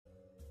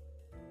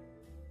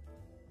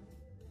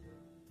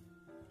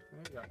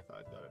Yeah, I thought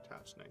it got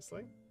attached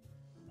nicely.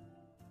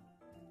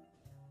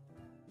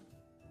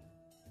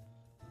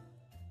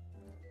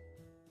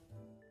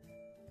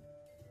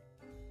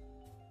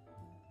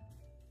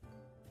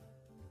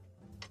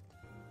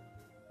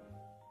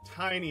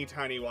 Tiny,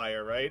 tiny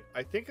wire, right?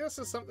 I think this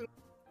is something...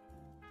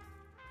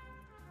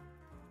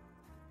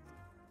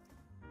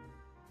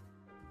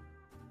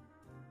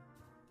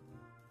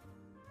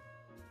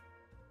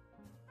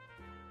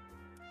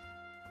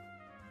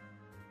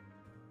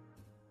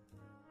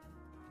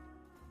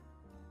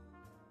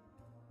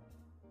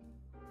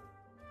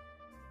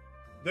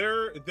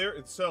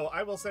 So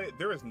I will say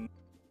there is...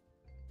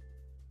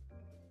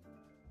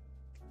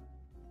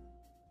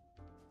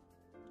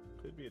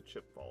 Could be a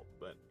chip fault,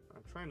 but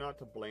I'm trying not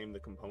to blame the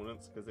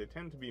components because they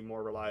tend to be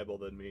more reliable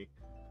than me.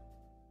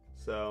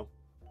 So...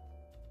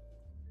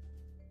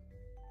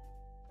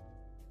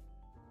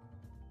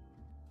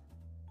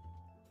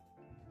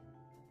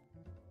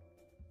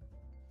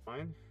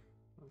 Fine.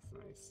 That's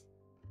nice.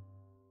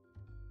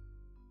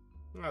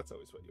 That's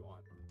always what you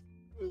want.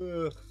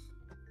 Ugh.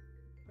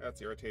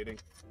 That's irritating.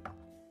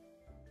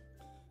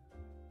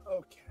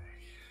 Okay.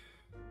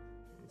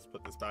 Let's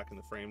put this back in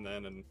the frame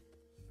then, and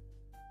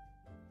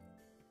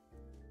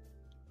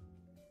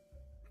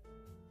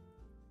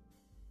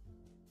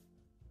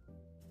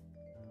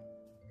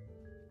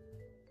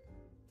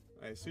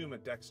I assume a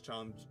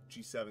Dextron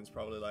G7 is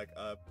probably like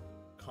a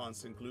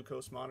constant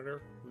glucose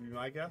monitor, would be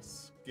my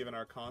guess, given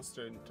our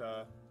constant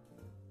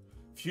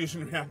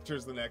fusion reactor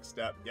is the next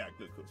step. Yeah,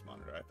 glucose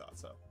monitor, I thought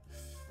so.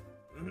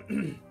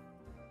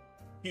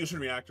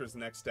 Fusion reactor is the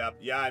next step.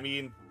 Yeah, I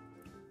mean,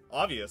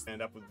 obvious.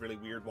 End up with really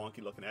weird,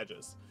 wonky looking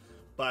edges.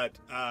 But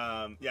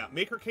yeah,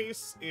 Maker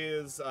Case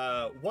is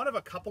one of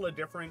a couple of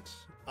different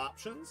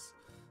options.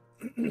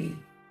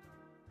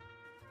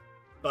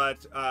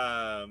 But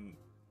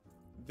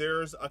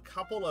there's a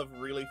couple of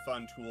really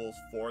fun tools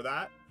for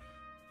that.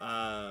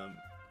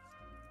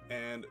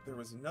 And there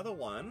was another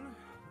one. Let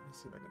me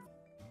see if I can...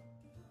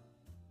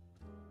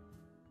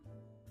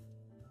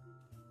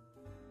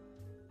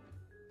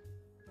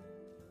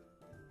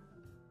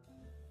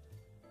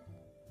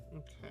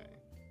 Okay.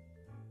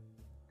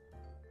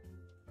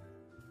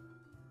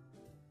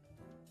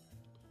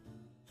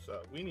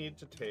 So we need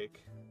to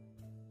take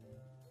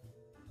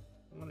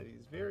one of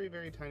these very,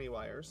 very tiny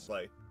wires,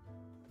 like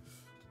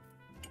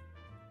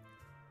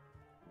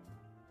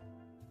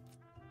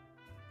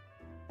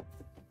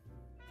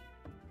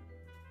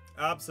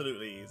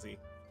absolutely easy.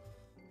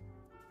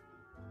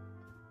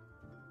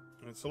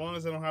 And so long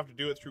as I don't have to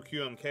do it through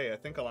QMK, I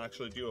think I'll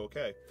actually do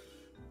okay.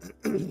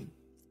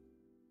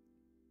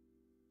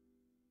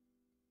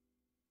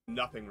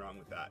 Nothing wrong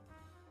with that.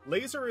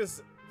 Laser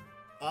is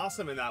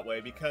awesome in that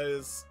way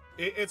because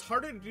it's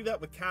harder to do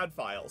that with CAD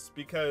files,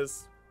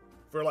 because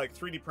for like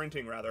 3D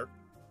printing rather,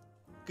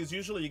 because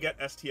usually you get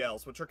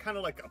STLs, which are kind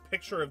of like a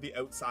picture of the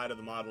outside of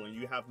the model and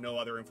you have no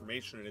other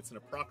information, and it's an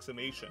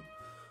approximation,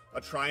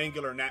 a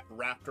triangular net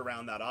wrapped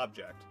around that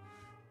object.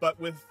 But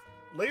with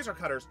laser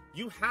cutters,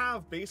 you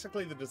have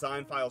basically the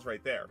design files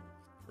right there,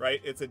 right?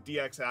 It's a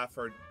DXF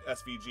or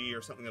SVG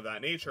or something of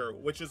that nature,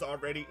 which is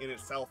already in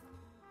itself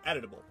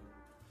editable.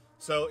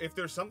 So if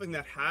there's something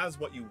that has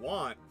what you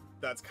want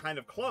that's kind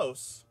of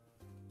close,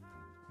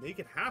 make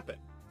it happen.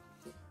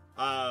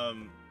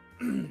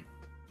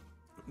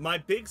 My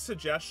big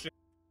suggestion...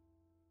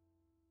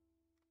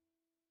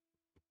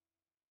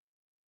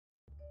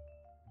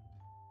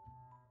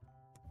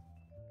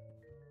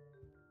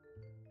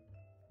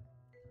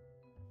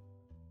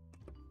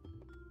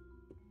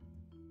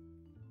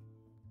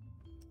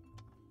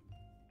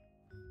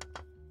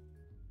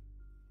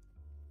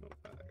 Nope,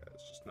 that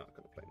guy's just not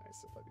going to play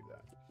nice if I do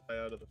that.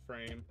 Out of the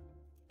frame.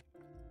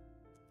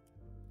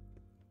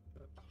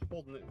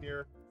 Holding it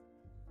here.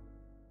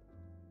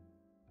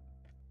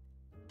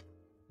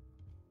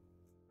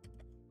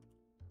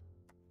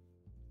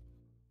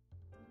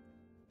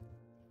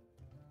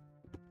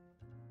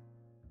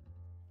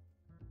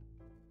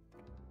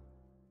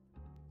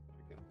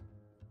 I can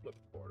flip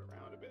the board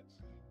around a bit.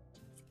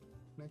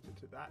 Connected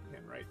to that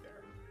pin right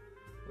there,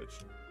 which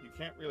you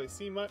can't really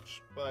see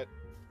much, but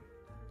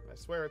I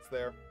swear it's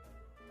there.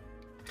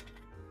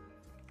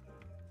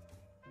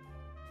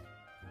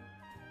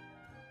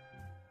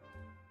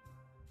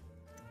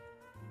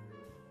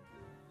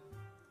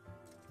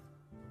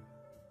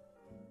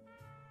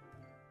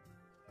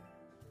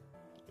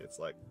 It's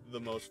like the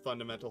most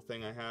fundamental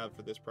thing I have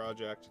for this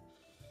project.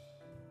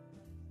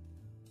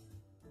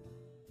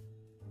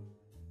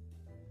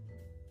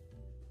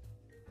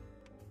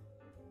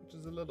 Which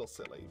is a little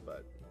silly,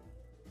 but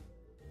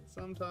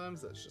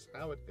sometimes that's just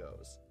how it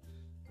goes.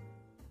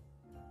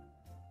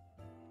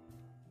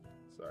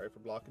 Sorry for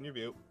blocking your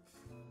view.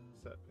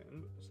 Set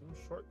pin, but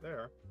some short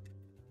there.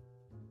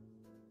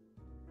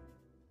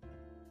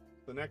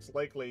 The next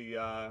likely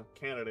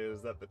candidate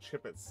is that the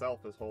chip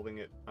itself is holding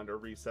it under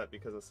reset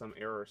because of some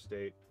error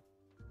state.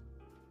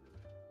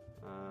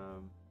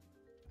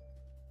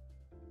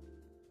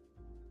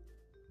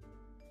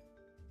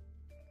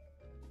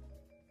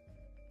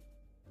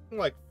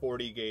 Like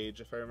 40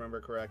 gauge, if I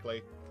remember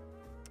correctly.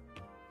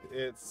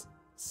 It's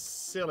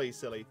silly,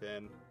 silly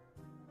thin.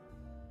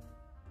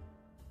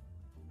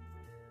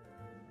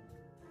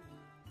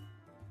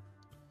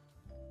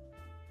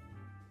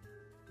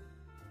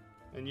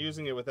 And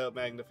using it without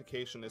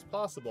magnification is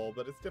possible,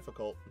 but it's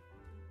difficult.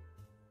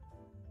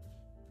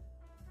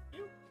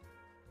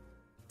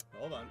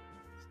 Hold on.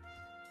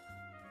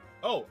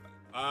 Oh,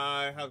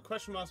 I have a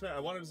question, Mossman. I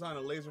want to design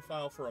a laser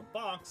file for a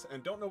box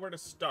and don't know where to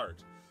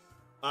start.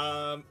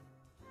 Hold,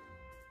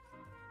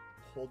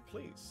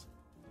 please.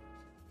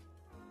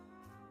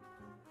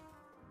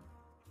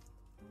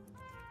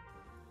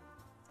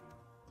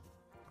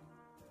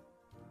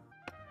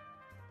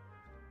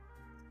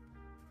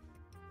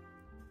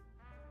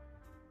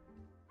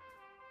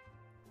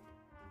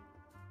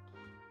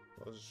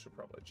 I should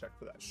probably check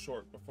for that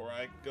short before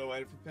I go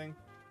at everything.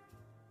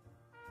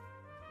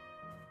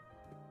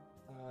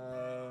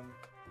 I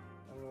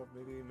don't know if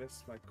maybe you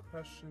missed my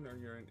question or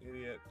you're an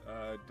idiot.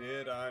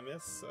 Did I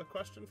miss a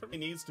question from me? It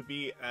needs to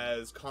be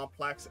as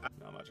complex.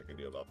 Not much I can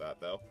do about that,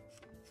 though.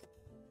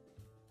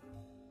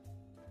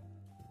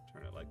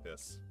 Turn it like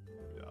this.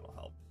 Maybe that'll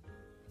help.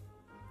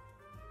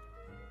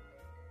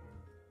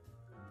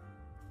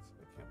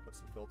 See if I can't put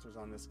some filters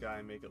on this guy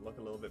and make it look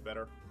a little bit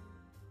better.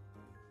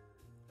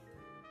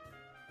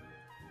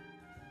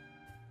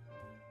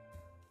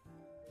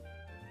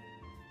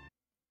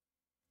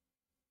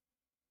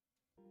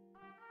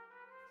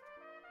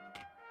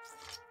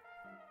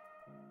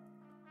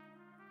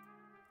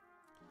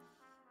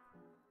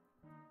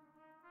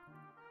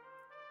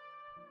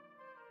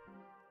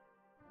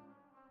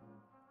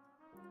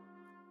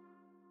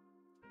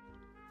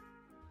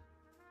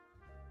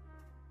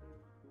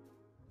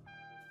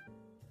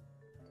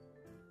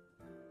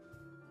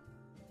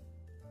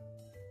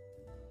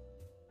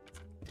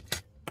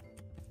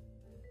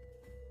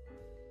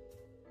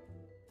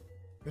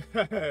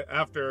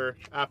 after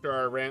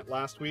our rant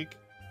last week.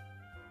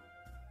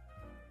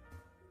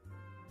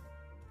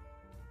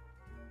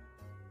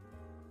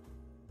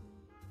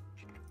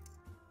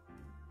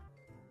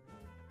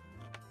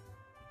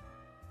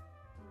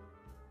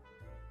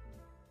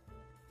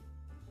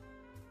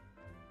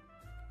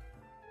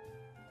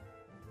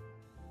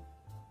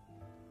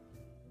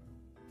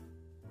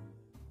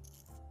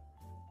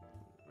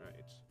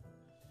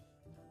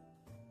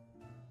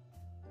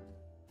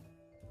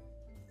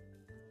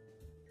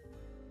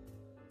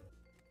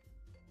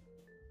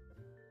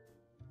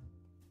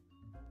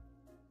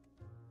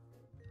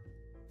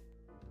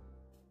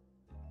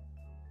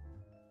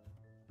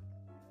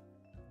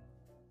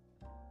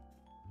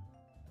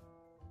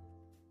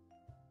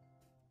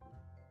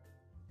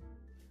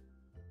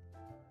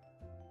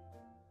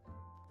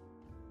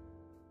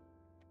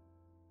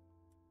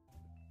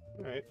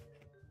 Alright.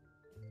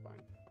 Fine.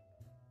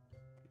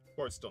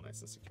 Board's still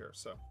nice and secure,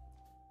 so.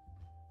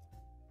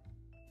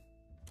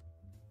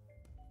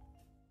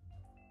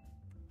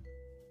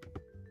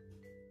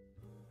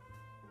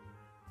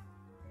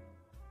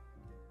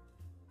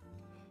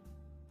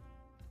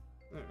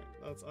 Alright,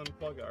 let's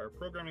unplug our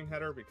programming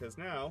header because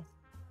now,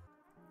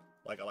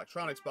 like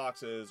electronics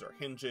boxes or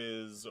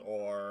hinges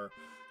or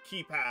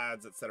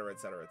keypads, etc.,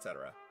 etc.,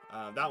 etc.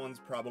 That one's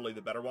probably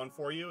the better one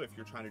for you if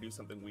you're trying to do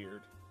something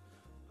weird.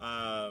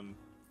 Can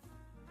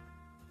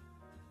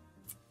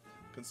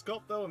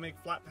sculpt though and make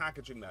flat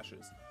packaging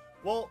meshes.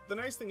 Well, the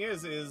nice thing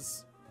is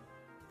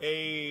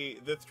the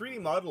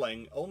 3D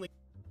modeling only.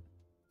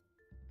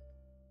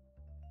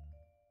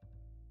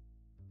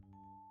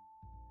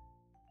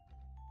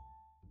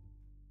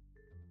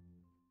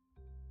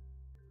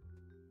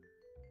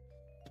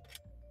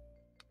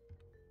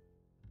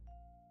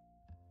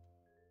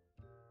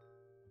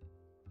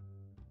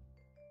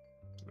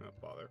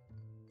 Don't bother.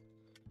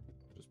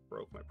 Just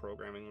broke my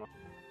programming.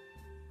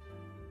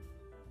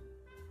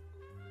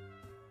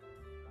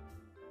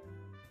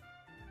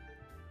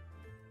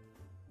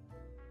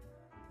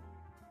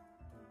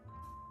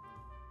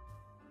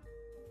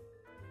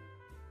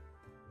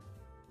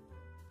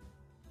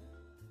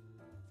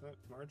 Is that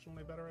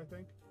marginally better, I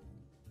think?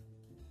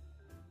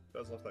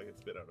 Does look like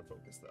it's a bit out of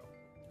focus, though.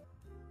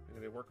 Maybe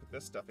they work with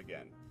this stuff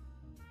again.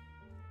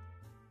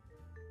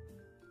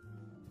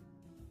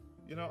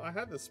 You know, I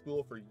had this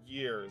spool for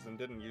years and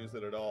didn't use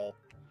it at all.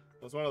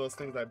 It was one of those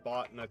things I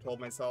bought and I told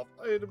myself,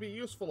 oh, it'll be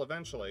useful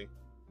eventually.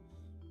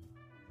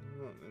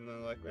 And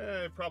then like,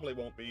 it probably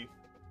won't be.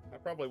 I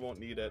probably won't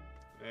need it.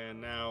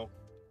 And now,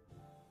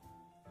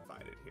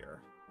 find it here.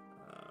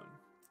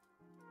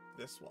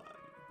 This one,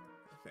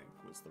 I think,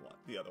 was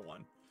the other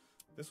one.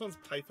 This one's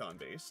Python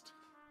based,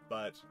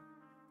 but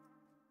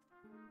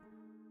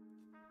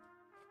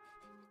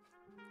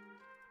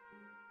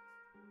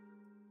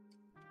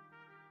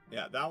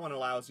yeah, that one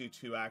allows you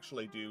to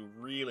actually do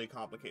really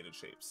complicated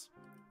shapes.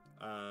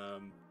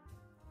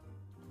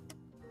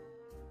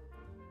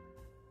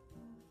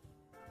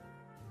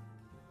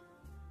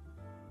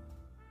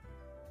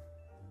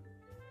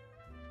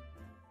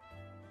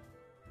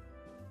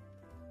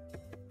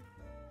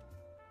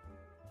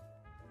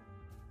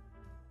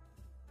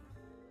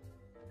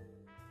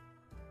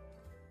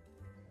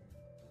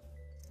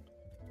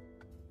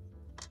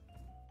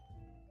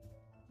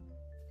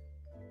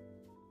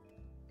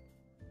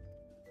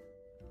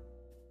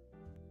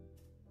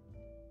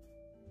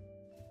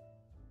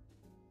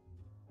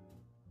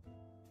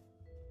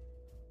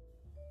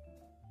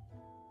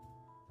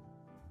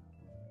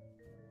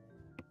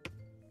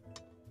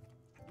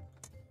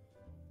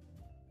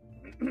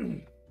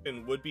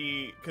 and would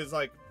be, because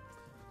like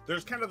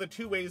there's kind of the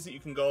two ways that you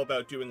can go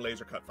about doing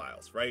laser cut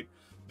files, right?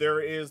 There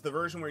is the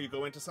version where you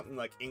go into something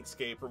like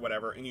Inkscape or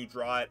whatever and you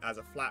draw it as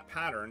a flat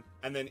pattern,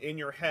 and then in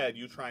your head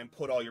you try and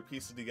put all your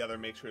pieces together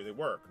and make sure they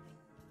work.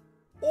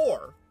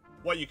 Or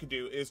what you could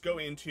do is go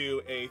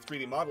into a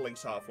 3D modeling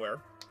software,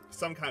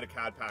 some kind of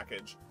CAD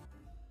package,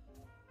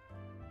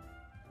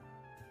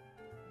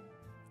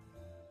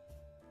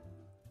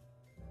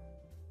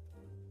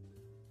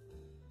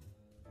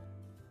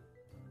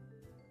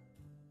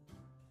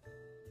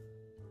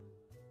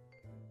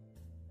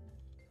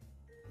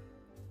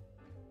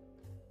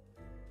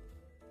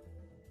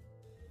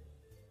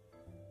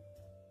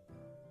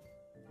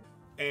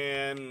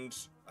 and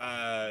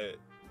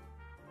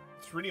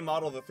 3D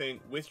model the thing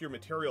with your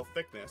material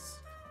thickness,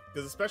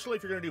 because especially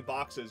if you're going to do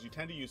boxes, you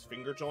tend to use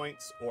finger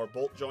joints or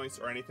bolt joints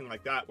or anything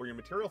like that, where your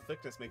material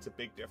thickness makes a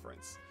big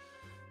difference.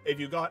 If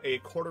you got a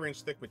 1/4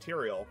 inch thick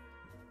material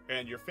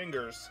and your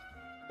fingers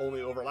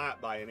only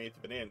overlap by 1/8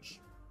 of an inch,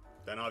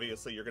 then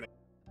obviously you're going to